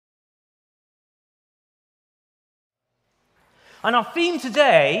And our theme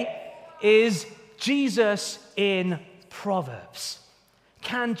today is Jesus in Proverbs.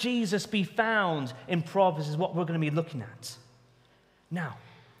 Can Jesus be found in Proverbs is what we're going to be looking at. Now,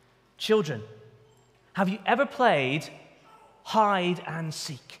 children, have you ever played hide and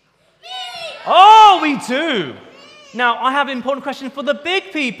seek? Oh, we do. Now, I have an important question for the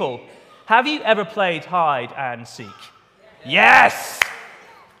big people. Have you ever played hide and seek? Yes!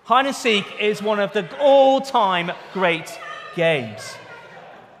 Hide and seek is one of the all-time great games.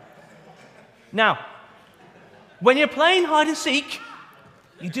 Now, when you're playing hide and seek,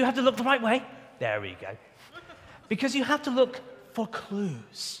 you do have to look the right way. There we go. Because you have to look for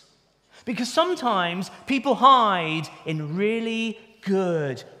clues. Because sometimes people hide in really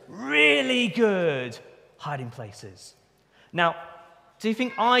good hiding places. Now, do you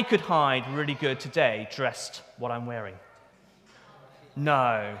think I could hide really good today dressed what I'm wearing?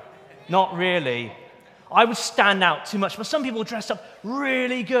 No, not really. I would stand out too much, but some people dress up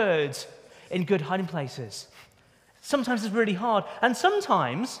really good in good hiding places. Sometimes it's really hard, and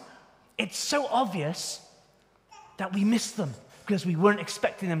sometimes it's so obvious that we miss them because we weren't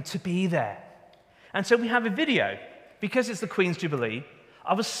expecting them to be there. And so we have a video, because it's the Queen's Jubilee,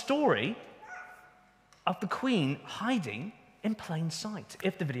 of a story of the Queen hiding in plain sight,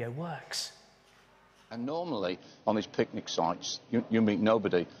 if the video works. And normally, on these picnic sites, you meet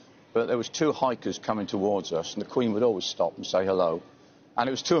nobody. But there was two hikers coming towards us, and the Queen would always stop and say hello. And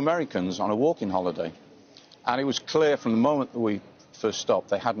it was two Americans on a walking holiday. And it was clear from the moment that we first stopped,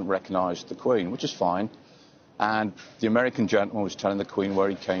 they hadn't recognised the Queen, which is fine. And the American gentleman was telling the Queen where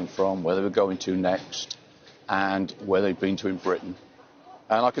he came from, where they were going to next, and where they'd been to in Britain.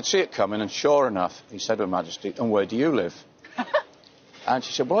 And I could see it coming, and sure enough, he said to Her Majesty, "And where do you live?" And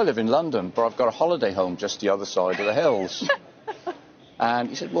she said, "Well, I live in London, but I've got a holiday home just the other side of the hills." And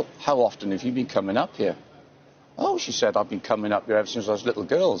he said, "Well, how often have you been coming up here?" "Oh," she said, "I've been coming up here ever since I was a little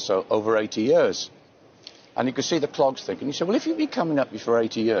girl, so over 80 years. And you could see the clogs thinking. He said, "Well, if you've been coming up here for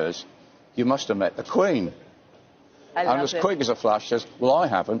 80 years, you must have met the Queen." And as quick as a flash says, "Well, I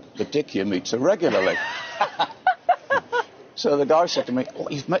haven't, but Dick here meets her regularly." So the guy said to me, "Oh,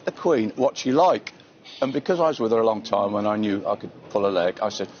 you've met the Queen, what's she like?" And because I was with her a long time and I knew I could pull her leg, I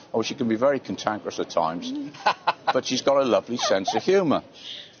said, "Oh, she can be very cantankerous at times, but she's got a lovely sense of humour."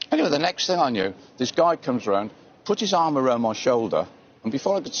 Anyway, the next thing I knew, this guy comes round, puts his arm around my shoulder, and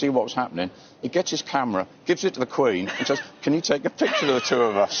before I could see what was happening, he gets his camera, gives it to the Queen, and says, "Can you take a picture of the two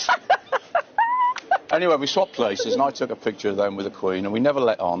of us?" Anyway, we swapped places, and I took a picture of them with the Queen, and we never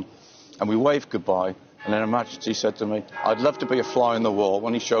let on, and we waved goodbye. And then Her Majesty said to me, "I'd love to be a fly on the wall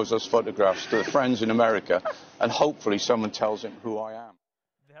when he shows those photographs to the friends in America, and hopefully someone tells him who I am."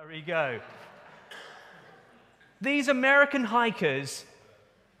 There we go. These American hikers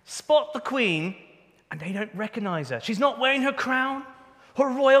spot the Queen, and they don't recognize her. She's not wearing her crown, her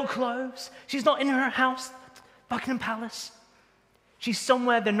royal clothes. She's not in her house, Buckingham Palace. She's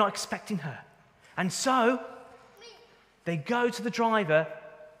somewhere they're not expecting her. And so they go to the driver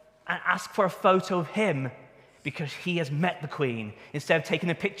and ask for a photo of him because he has met the Queen instead of taking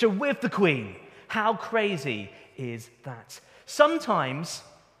a picture with the Queen. How crazy is that? Sometimes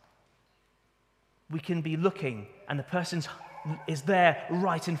we can be looking and the person is there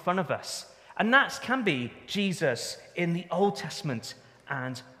right in front of us. And that can be Jesus in the Old Testament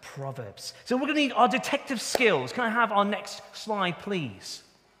and Proverbs. So we're going to need our detective skills. Can I have our next slide, please?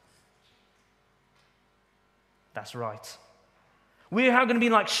 That's right. We are going to be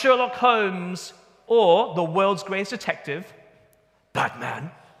like Sherlock Holmes or the world's greatest detective,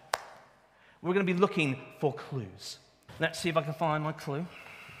 Batman. We're going to be looking for clues. Let's see if I can find my clue.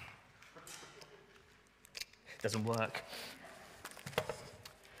 Doesn't work.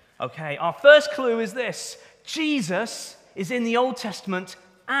 Okay, our first clue is this. Jesus is in the Old Testament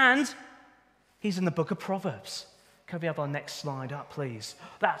and he's in the book of Proverbs. Can we have our next slide up, please?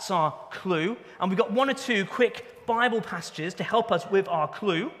 That's our clue. And we've got one or two quick Bible passages to help us with our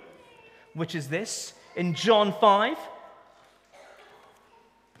clue, which is this. In John 5,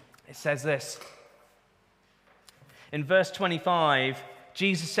 it says this. In verse 25,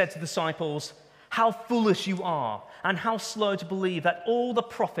 Jesus said to the disciples, "How foolish you are, and how slow to believe that all the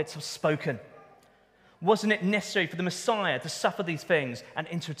prophets have spoken. Wasn't it necessary for the Messiah to suffer these things and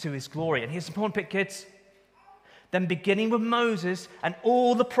enter into his glory?" And here's the important bit, kids. "Then beginning with Moses and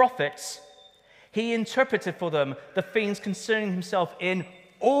all the prophets, he interpreted for them the things concerning himself in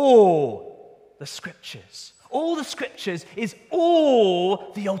all the scriptures." All the scriptures is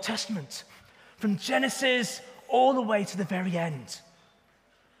all the Old Testament, from Genesis all the way to the very end.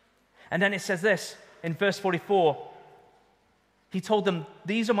 And then it says this in verse 44, He told them,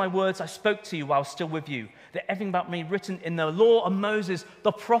 "These are my words I spoke to you while still with you, that everything about me written in the law of Moses,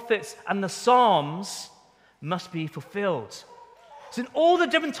 the prophets, and the Psalms must be fulfilled." So in all the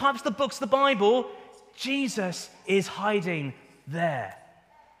different types of the books of the Bible, Jesus is hiding there.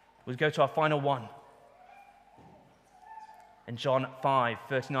 We'll go to our final one. In John 5,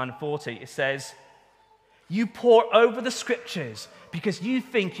 39 and 40, it says, "You pore over the scriptures because you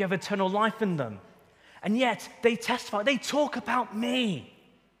think you have eternal life in them. And yet they testify, they talk about me."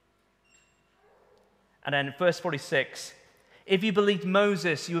 And then verse 46, "If you believed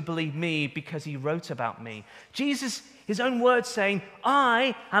Moses, you would believe me because he wrote about me." Jesus, his own words saying,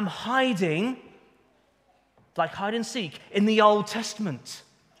 I am hiding, like hide and seek, in the Old Testament.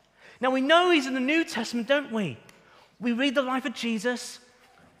 Now we know he's in the New Testament, don't we? We read the life of Jesus,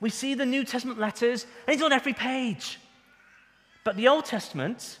 we see the New Testament letters, and he's on every page. But the Old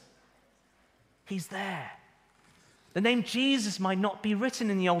Testament, he's there. The name Jesus might not be written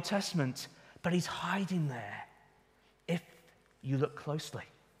in the Old Testament, but he's hiding there if you look closely.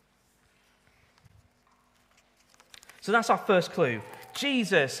 So that's our first clue.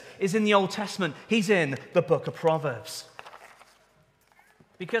 Jesus is in the Old Testament. He's in the book of Proverbs.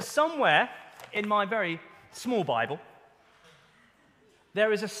 Because somewhere in my very small Bible,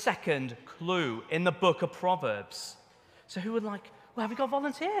 there is a second clue in the book of Proverbs. So who would like, well, have we got a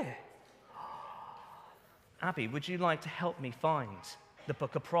volunteer? Abby, would you like to help me find the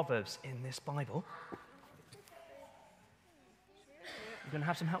book of Proverbs in this Bible? You're going to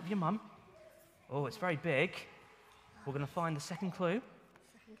have some help with your mum? Oh, it's very big. We're going to find the second clue.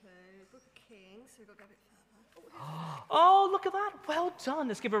 Second clue, Book of Kings, so we've got to go a bit further. Oh, look at that. Well done.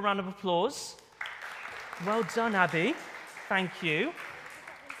 Let's give her a round of applause. Well done, Abby. Thank you.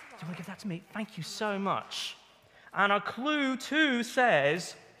 Do you want to give that to me? Thank you so much. And our clue 2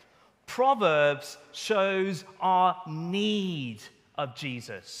 says, Proverbs shows our need of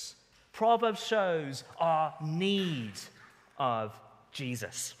Jesus. Proverbs shows our need of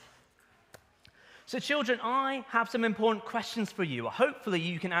Jesus. So children, I have some important questions for you. Hopefully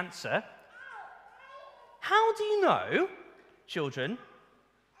you can answer. How do you know, children,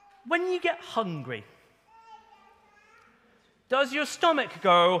 when you get hungry? Does your stomach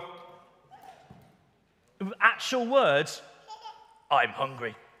go, with actual words, I'm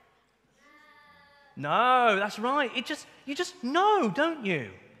hungry? No, that's right. You just know, don't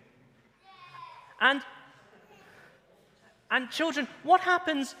you? And children, what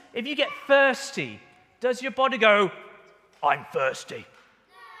happens if you get thirsty? Does your body go, I'm thirsty?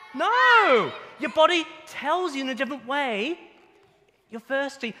 No! Your body tells you in a different way, you're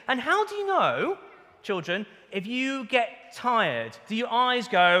thirsty. And how do you know, children, if you get tired? Do your eyes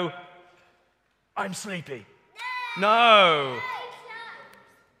go, I'm sleepy? No.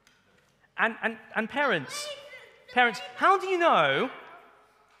 And parents, how do you know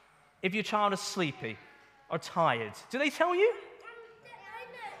if your child is sleepy or tired? Do they tell you?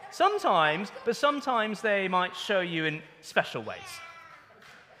 Sometimes, but sometimes they might show you in special ways.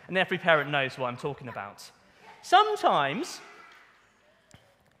 And every parent knows what I'm talking about. Sometimes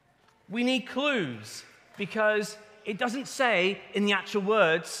we need clues because it doesn't say in the actual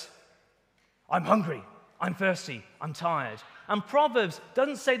words, I'm hungry, I'm thirsty, I'm tired. And Proverbs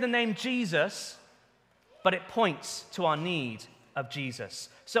doesn't say the name Jesus, but it points to our need of Jesus.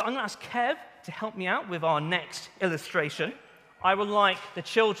 So I'm going to ask Kev to help me out with our next illustration. I would like the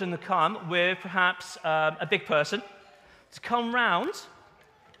children to come with perhaps a big person to come round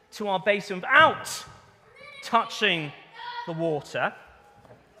to our basin without touching the water.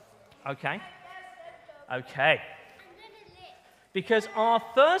 Okay. Because our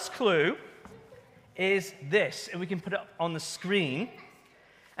first clue is this, and we can put it up on the screen.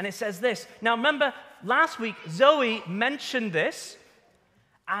 And it says this. Now remember, last week Zoe mentioned this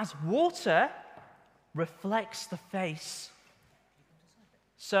as water reflects the face.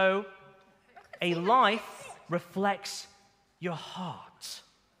 So a life reflects your heart.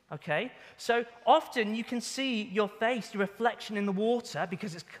 Okay? So often you can see your face, your reflection in the water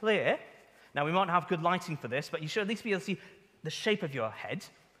because it's clear. Now we might not have good lighting for this, but you should at least be able to see the shape of your head.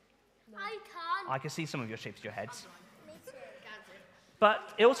 I can't. I can see some of your shapes of your heads. Me too.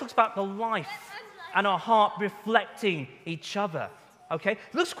 But it also talks about the life and our heart reflecting each other. Okay?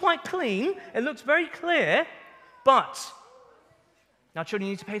 It looks quite clean. It looks very clear. But, now children,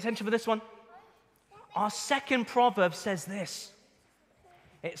 you need to pay attention for this one. Our second proverb says this.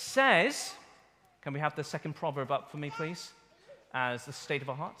 It says, can we have the second proverb up for me, please? As the state of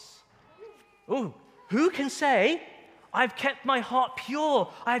our hearts. Ooh, who can say, I've kept my heart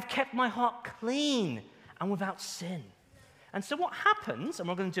pure, I've kept my heart clean and without sin? And so what happens, and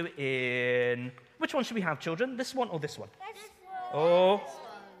we're going to do it in, which one should we have, children? This one or this one? This one. or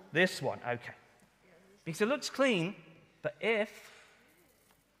this one? Okay. Because it looks clean, but if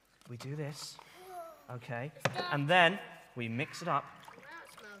we do this, okay, and then we mix it up.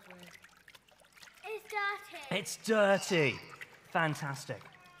 That smells weird. It's dirty. It's dirty. Fantastic.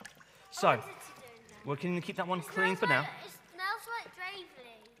 So, we're going to keep that one clean for now. It smells like gravy.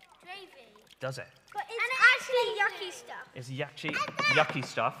 Does it? But it's actually yucky stuff. It's yucky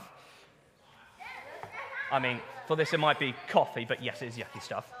stuff. I mean, for this it might be coffee, but yes, it is yucky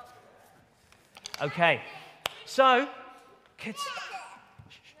stuff. Okay. So, kids,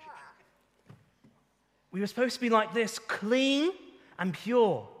 we were supposed to be like this, clean and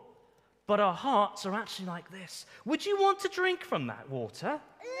pure. But our hearts are actually like this. Would you want to drink from that water?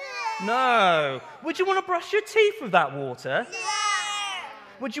 No. Would you want to brush your teeth with that water? No.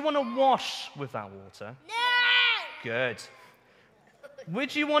 Would you want to wash with that water? No. Good.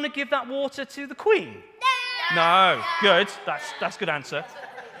 Would you want to give that water to the Queen? No. No. Good. That's a good answer.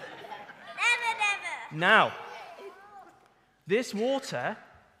 Never. Now, this water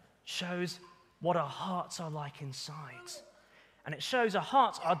shows what our hearts are like inside. And it shows our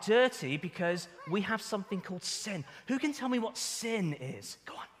hearts are dirty because we have something called sin. Who can tell me what sin is?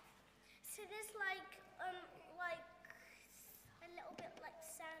 Go on. So there's like a little bit like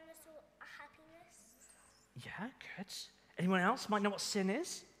sadness or happiness. Yeah, good. Anyone else might know what sin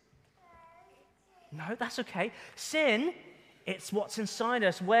is? No, that's okay. Sin, it's what's inside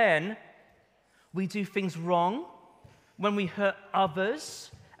us when we do things wrong, when we hurt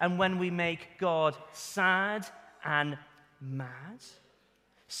others, and when we make God sad and mad.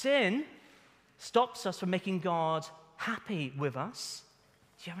 Sin stops us from making God happy with us.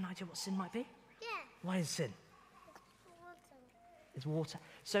 Do you have an idea what sin might be? Yeah. Why is sin? It's water.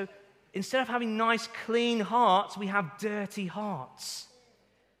 So instead of having nice, clean hearts, we have dirty hearts.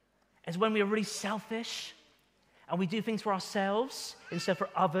 It's when we are really selfish and we do things for ourselves instead for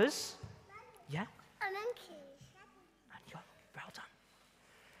others. Yeah? Well done.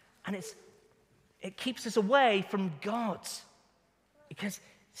 And it keeps us away from God. Because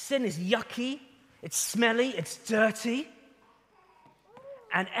sin is yucky, it's smelly, it's dirty.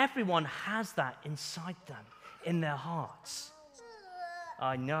 And everyone has that inside them, in their hearts.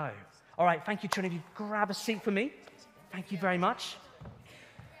 I know. All right, thank you, Trini. If you grab a seat for me. Thank you very much.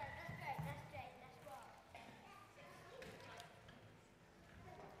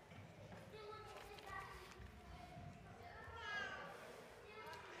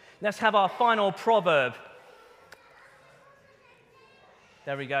 Let's have our final proverb.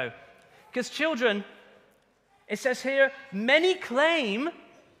 There we go. Because children, it says here, many claim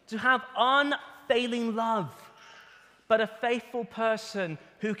to have unfailing love, but a faithful person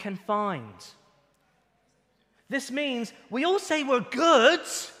who can find. This means we all say we're good,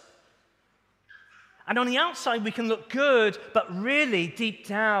 and on the outside we can look good, but really deep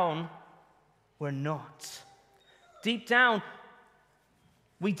down, we're not. Deep down,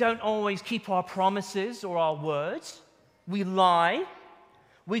 we don't always keep our promises or our words. We lie.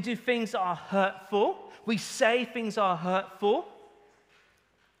 We do things that are hurtful. We say things that are hurtful.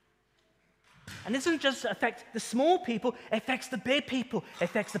 And this doesn't just affect the small people, it affects the big people. It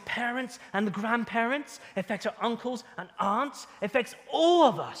affects the parents and the grandparents. It affects our uncles and aunts. It affects all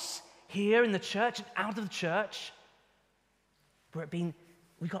of us here in the church and out of the church.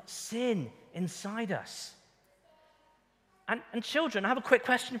 We've got sin inside us. And children, I have a quick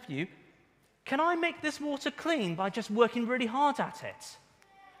question for you. Can I make this water clean by just working really hard at it?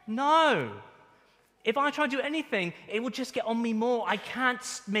 No. If I try to do anything, it will just get on me more. I can't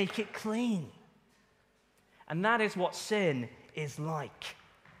make it clean. And that is what sin is like.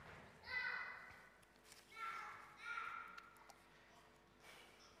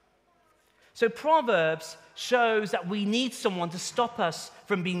 So Proverbs shows that we need someone to stop us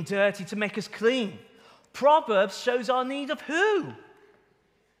from being dirty, to make us clean. Proverbs shows our need of who?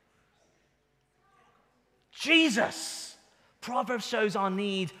 Jesus. Proverbs shows our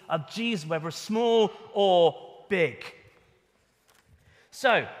need of Jesus, whether small or big.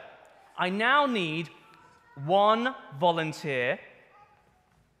 So, I now need one volunteer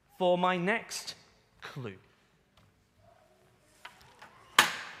for my next clue. I'm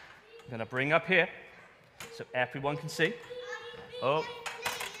going to bring up here so everyone can see. Oh,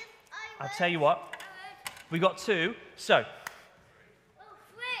 I'll tell you what. We got two, so.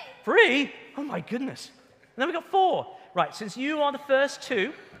 Three? Oh my goodness. And then we got four. Right, since you are the first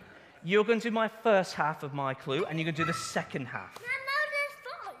two, you're going to do my first half of my clue, and you're going to do the second half. Now there's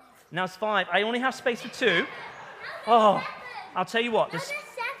 5. Now it's 5. I only have space for 2. Oh, I'll tell you what. Now there's 7.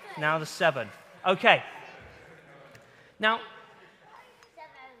 Now there's 7. Okay. Now,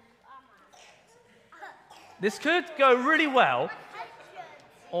 this could go really well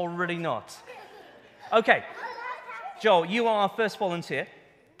or really not? Okay. Joel, you are our first volunteer.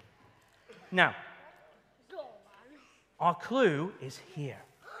 Now, our clue is here.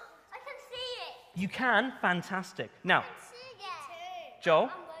 I can see it. You can? Fantastic. Now, I can see it. Joel,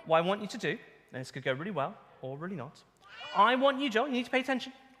 what I want you to do, and this could go really well or really not, I want you, Joel, you need to pay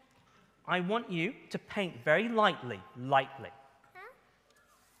attention. I want you to paint very lightly.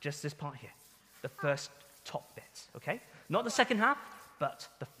 Just this part here, the first top bit, okay? Not the second half, but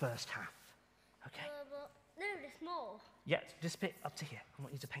the first half, okay? No, there's more. Yeah, just a bit up to here. I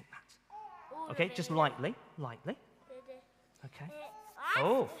want you to paint that. All Okay, of just it. lightly. Okay.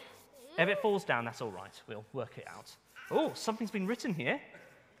 Oh, if it falls down, that's all right. We'll work it out. Oh, something's been written here.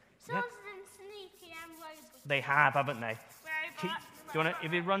 Someone's been sneaky and robot. They have, haven't they? Do Robot. you want to,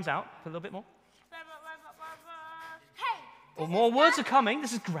 if it runs out, put a little bit more? Hey, Or more words are coming.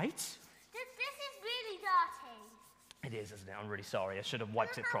 This is great. this is really dirty. It is, isn't it? I'm really sorry. I should have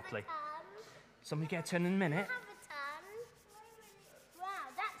wiped it properly. Have Somebody get a turn in a minute. a ton. Wow,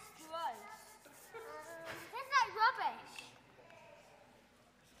 that's gross. It's like rubbish.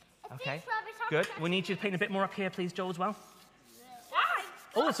 If Okay, it's rubbish, I'm good. chucking We need you to it. paint a bit more up here, please, Joel, as well. Why?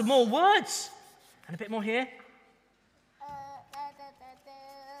 Oh, there's some more words. And a bit more here.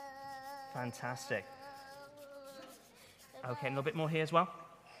 Fantastic. Okay, a little bit more here as well.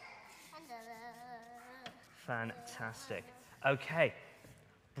 Fantastic. Okay,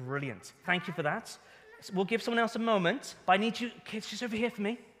 brilliant. Thank you for that. So we'll give someone else a moment, but I need you kids just over here for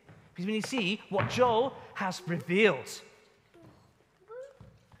me, because we need to see what Joel has revealed.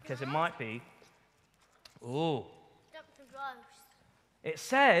 Because it might be. Ooh. Dr. Gross. It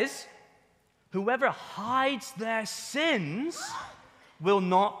says, whoever hides their sins will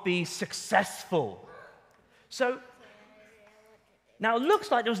not be successful. So, now it looks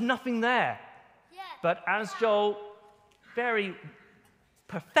like there was nothing there. Yeah. But as Joel very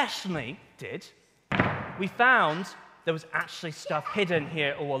professionally did, we found there was actually stuff hidden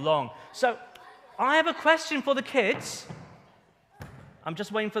here all along. So, I have a question for the kids. I'm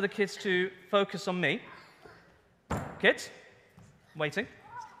just waiting for the kids to focus on me. Kids? Waiting.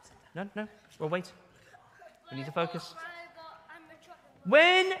 No, we'll wait. We need to focus.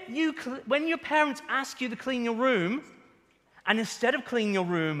 When your parents ask you to clean your room, and instead of cleaning your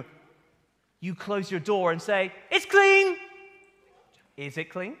room, you close your door and say, "It's clean." Is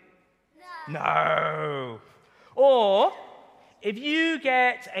it clean? No. Or if you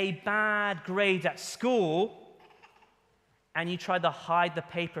get a bad grade at school and you try to hide the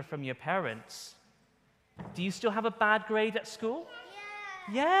paper from your parents, do you still have a bad grade at school?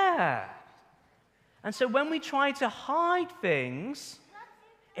 Yeah. And so when we try to hide things,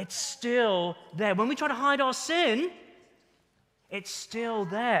 it's still there. When we try to hide our sin, it's still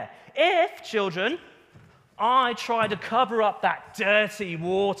there. If, children, I try to cover up that dirty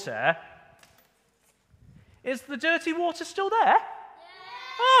water, is the dirty water still there?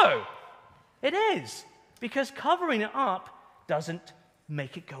 Oh, it is. Because covering it up doesn't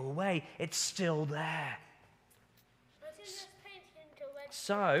make it go away. It's still there.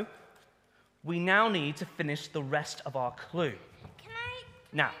 So, we now need to finish the rest of our clue. Can I?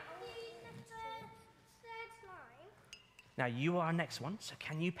 Now, Third line. now you are our next one, so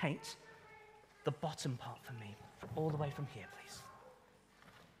can you paint the bottom part for me? All the way from here, please.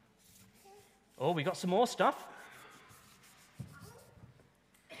 Oh, we got some more stuff.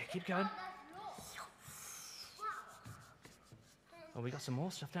 Yeah, keep going. Oh, we got some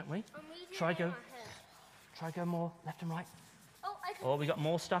more stuff, don't we? Try go more left and right. Oh, I can. Oh, we got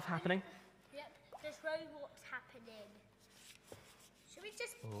more stuff happening. Yep, there's robots happening. Should we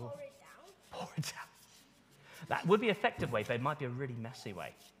just pour it down? Pour it down. That would be an effective way, but it might be a really messy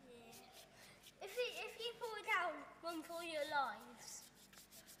way. Yeah. If you pour it down, run for your lives.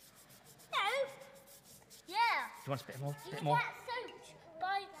 No. Yeah. Do you want a bit more? You Bit more? get soaked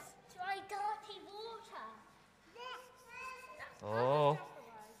by dry, dirty water. Oh,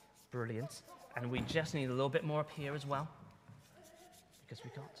 brilliant. And we just need a little bit more up here as well. Because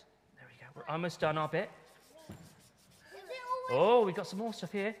we got, there we go. We're almost done our bit. Is it always? Oh, we got some more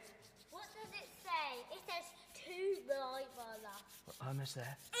stuff here. What does it say? It says to my mother. We're almost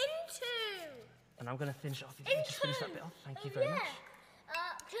there. Into. And I'm going to finish it off. Let me just finish that bit off. Thank you very much.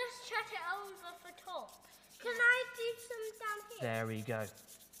 Just shut it over for top. Can I do some down here? There we go.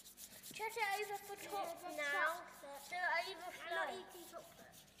 Shut it over for top now. So overflow. I'm not eating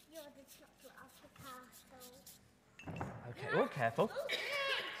chocolate. You're the chocolate of the castle. Okay. Oh, careful.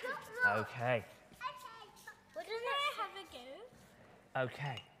 Okay. Well, doesn't it have a go?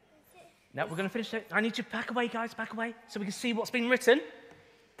 Okay. Now we're going to finish it. I need you to back away, guys. Back away so we can see what's been written.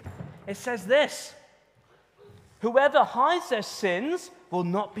 It says this. Whoever hides their sins will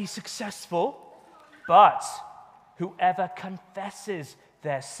not be successful, but whoever confesses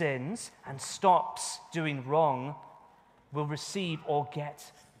their sins and stops doing wrong will receive or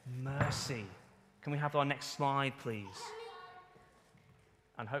get mercy. Can we have our next slide, please?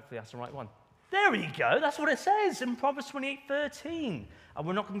 And hopefully that's the right one. There we go. That's what it says in Proverbs 28:13. And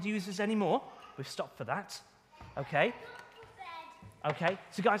we're not going to use this anymore. We've stopped for that. Okay? Okay.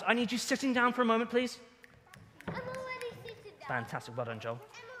 So guys, I need you sitting down for a moment, please. I'm already sitting down. Fantastic. Well done, Joel.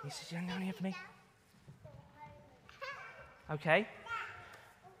 Can you sit down here for me? Okay.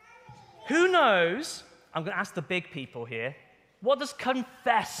 Who knows? I'm going to ask the big people here. What does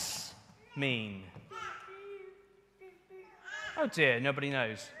confess mean? Oh dear, nobody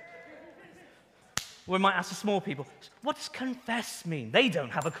knows. We might ask the small people. What does confess mean? They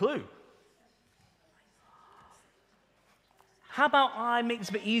don't have a clue. How about I make this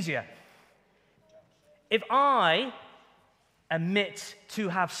a bit easier? If I admit to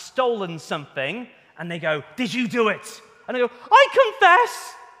have stolen something, and they go, "Did you do it?" And I go, "I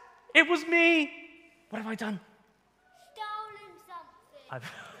confess, it was me." What have I done? Stolen something.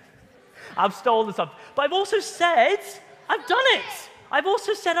 I've stolen something. But I've also said, I've done it. I've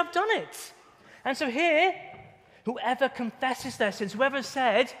also said I've done it. And so here, whoever confesses their sins, whoever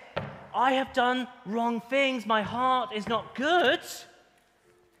said, "I have done wrong things, my heart is not good,"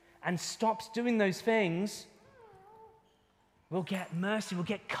 and stops doing those things, will get mercy, will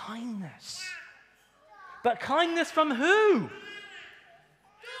get kindness. But kindness from who?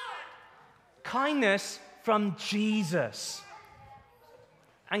 Kindness from Jesus.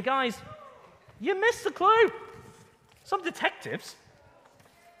 And guys, you missed the clue. Some detectives.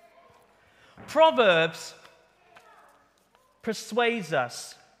 Proverbs persuades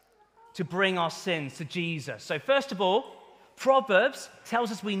us to bring our sins to Jesus. So first of all, Proverbs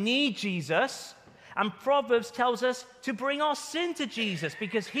tells us we need Jesus, and Proverbs tells us to bring our sin to Jesus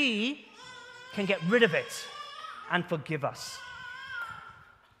because he can get rid of it and forgive us.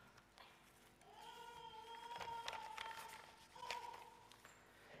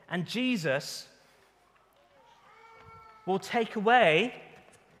 And Jesus will take away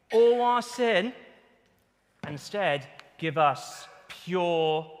all our sin and instead give us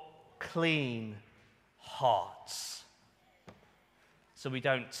pure, clean hearts. So we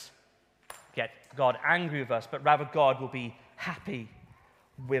don't get God angry with us, but rather God will be happy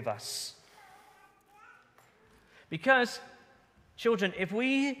with us. Because, children, if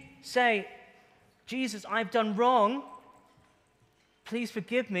we say, "Jesus, I've done wrong, please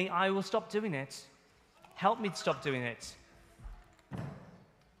forgive me, I will stop doing it. Help me to stop doing it,"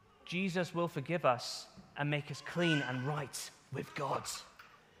 Jesus will forgive us and make us clean and right with God.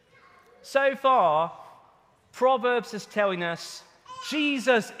 So far, Proverbs is telling us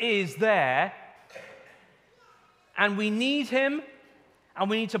Jesus is there, and we need him, and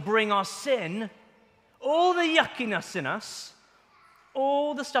we need to bring our sin, all the yuckiness in us,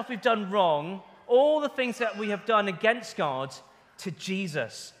 all the stuff we've done wrong, all the things that we have done against God, to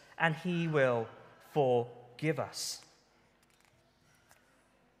Jesus, and he will forgive us.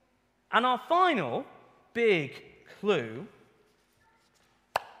 And our final big clue,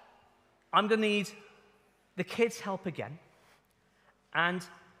 I'm going to need the kids' help again. And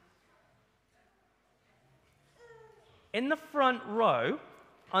in the front row,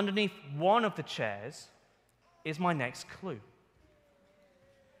 underneath one of the chairs, is my next clue.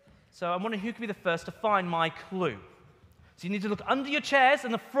 So I'm wondering who can be the first to find my clue. So you need to look under your chairs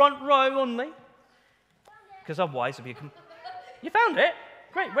in the front row only, because otherwise it'll be You found it?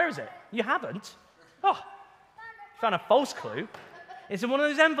 Great, where is it? You haven't? Oh, you found a false clue. It's in one of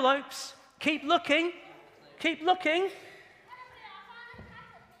those envelopes. Keep looking. Keep looking.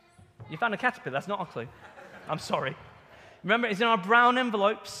 You found a caterpillar. That's not a clue. I'm sorry. Remember, it's in our brown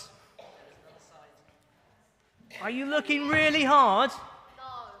envelopes. Are you looking really hard? No.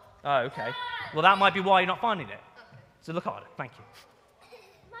 Oh, okay. Well, that might be why you're not finding it. So look harder. Thank you.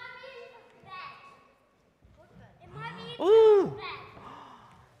 It might be Ooh.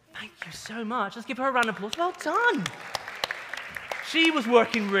 Thank you so much. Let's give her a round of applause. Well done. She was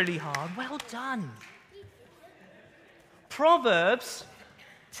working really hard. Well done. Proverbs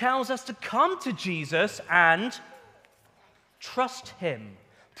tells us to come to Jesus and trust him.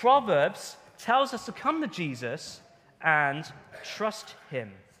 Proverbs tells us to come to Jesus and trust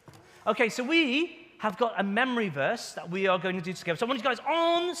him. Okay, so we have got a memory verse that we are going to do together. So I want you guys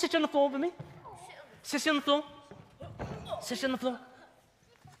sit on the floor with me. Sit on the floor. Sit on the floor.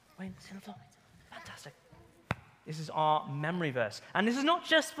 Wayne, sit on the floor. Fantastic. This is our memory verse. And this is not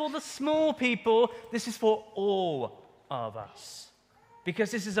just for the small people. This is for all of us. Because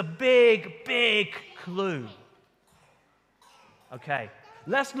this is a big, big clue. Okay.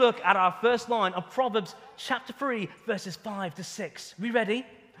 let's look at our first line of Proverbs chapter 3, verses 5 to 6. We ready?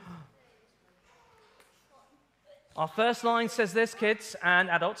 Our first line says this, kids and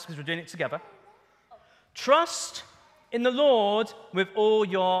adults, because we're doing it together. Trust in the Lord with all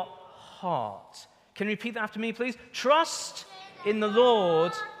your heart. Can you repeat that after me, please? Trust in the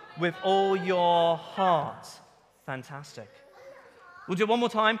Lord with all your heart. Fantastic. We'll do it one more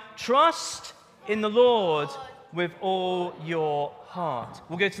time. Trust in the Lord with all your heart.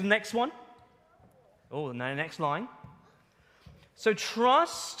 We'll go to the next one. Oh, no, next line. So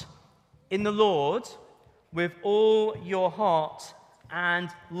trust in the Lord with all your heart and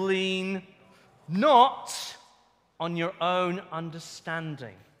lean not on your own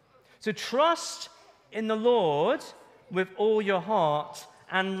understanding. So trust in the Lord with all your heart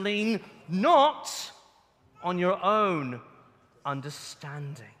and lean not on your own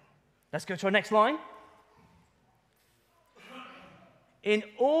understanding. Let's go to our next line. In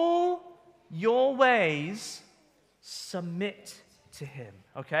all your ways, submit to him.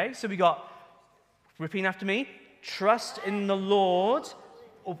 Okay, so we got, repeat after me, trust in the Lord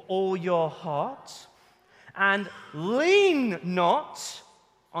of all your heart and lean not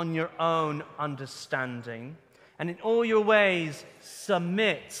on your own understanding, and in all your ways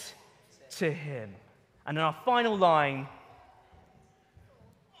submit to him. And in our final line,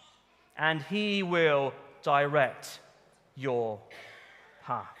 and he will direct your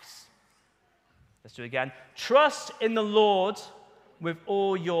paths. Let's do it again. Trust in the Lord with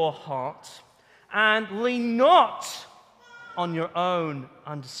all your heart and lean not on your own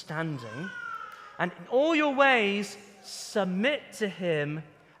understanding, and in all your ways submit to him,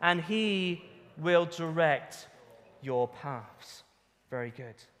 and he will direct your paths. Very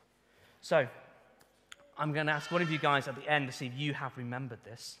good. So, I'm going to ask one of you guys at the end to see if you have remembered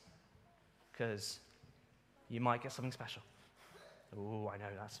this, because you might get something special. Oh, I know,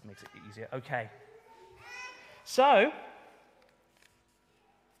 that makes it easier. Okay. So,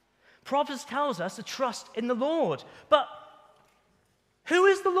 Proverbs tells us to trust in the Lord. But who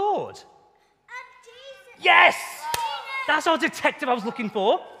is the Lord? Jesus. Yes! That's our detective I was looking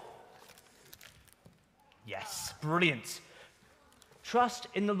for. Yes, brilliant. Trust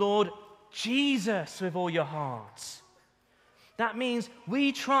in the Lord Jesus with all your heart. That means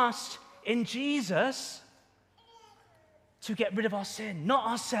we trust in Jesus to get rid of our sin, not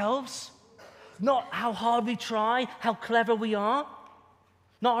ourselves, not how hard we try, how clever we are,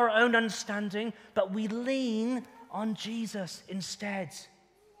 not our own understanding, but we lean on Jesus instead.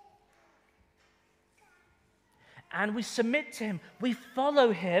 And we submit to him, we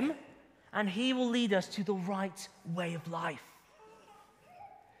follow him, and he will lead us to the right way of life.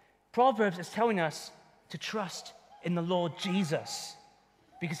 Proverbs is telling us to trust in the Lord Jesus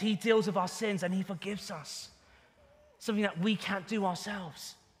because he deals with our sins and he forgives us. Something that we can't do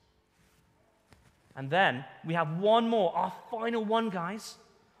ourselves. And then we have one more, our final one, guys,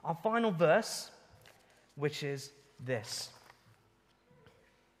 our final verse, which is this.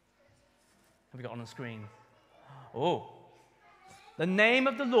 Have we got on the screen? Oh. The name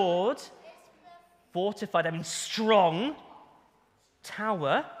of the Lord, fortified, I mean strong,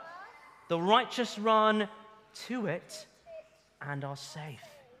 tower, the righteous run to it and are safe.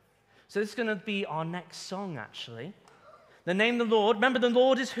 So this is going to be our next song, actually. The name of the Lord, remember the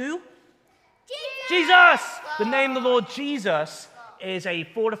Lord is who? Jesus! The name of the Lord Jesus is a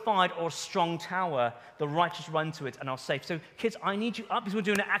fortified or strong tower. The righteous run to it and are safe. So kids, I need you up because we're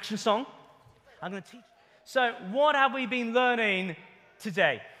doing an action song. I'm going to teach. So what have we been learning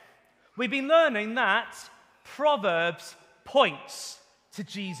today? We've been learning that Proverbs points to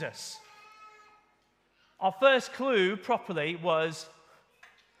Jesus. Our first clue properly was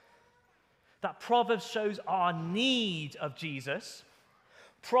that Proverbs shows our need of Jesus.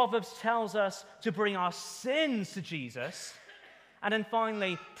 Proverbs tells us to bring our sins to Jesus. And then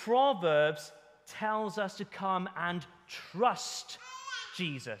finally, Proverbs tells us to come and trust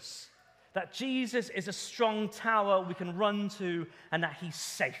Jesus. That Jesus is a strong tower we can run to and that he's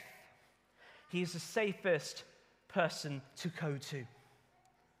safe. He is the safest person to go to.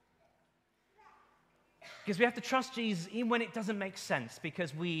 Because we have to trust Jesus even when it doesn't make sense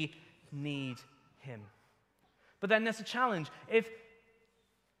because we need him. But then there's a challenge. If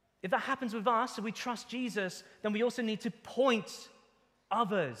that happens with us, if we trust Jesus, then we also need to point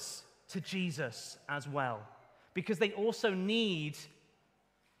others to Jesus as well. Because they also need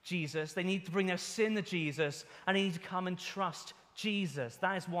Jesus. They need to bring their sin to Jesus, and they need to come and trust Jesus.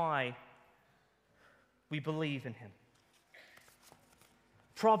 That is why we believe in him.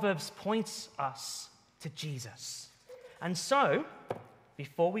 Proverbs points us to Jesus. And so,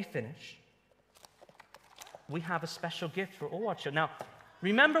 before we finish, we have a special gift for all our children. Now,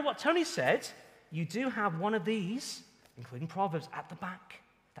 remember what Tony said. You do have one of these, including Proverbs, at the back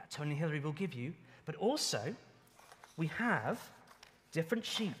that Tony and Hillary will give you. But also, we have different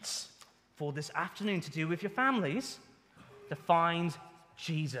sheets for this afternoon to do with your families to find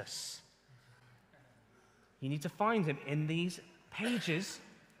Jesus. You need to find him in these pages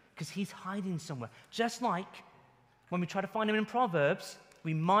because he's hiding somewhere. Just like when we try to find him in Proverbs,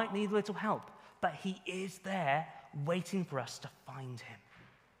 we might need a little help, but he is there waiting for us to find him.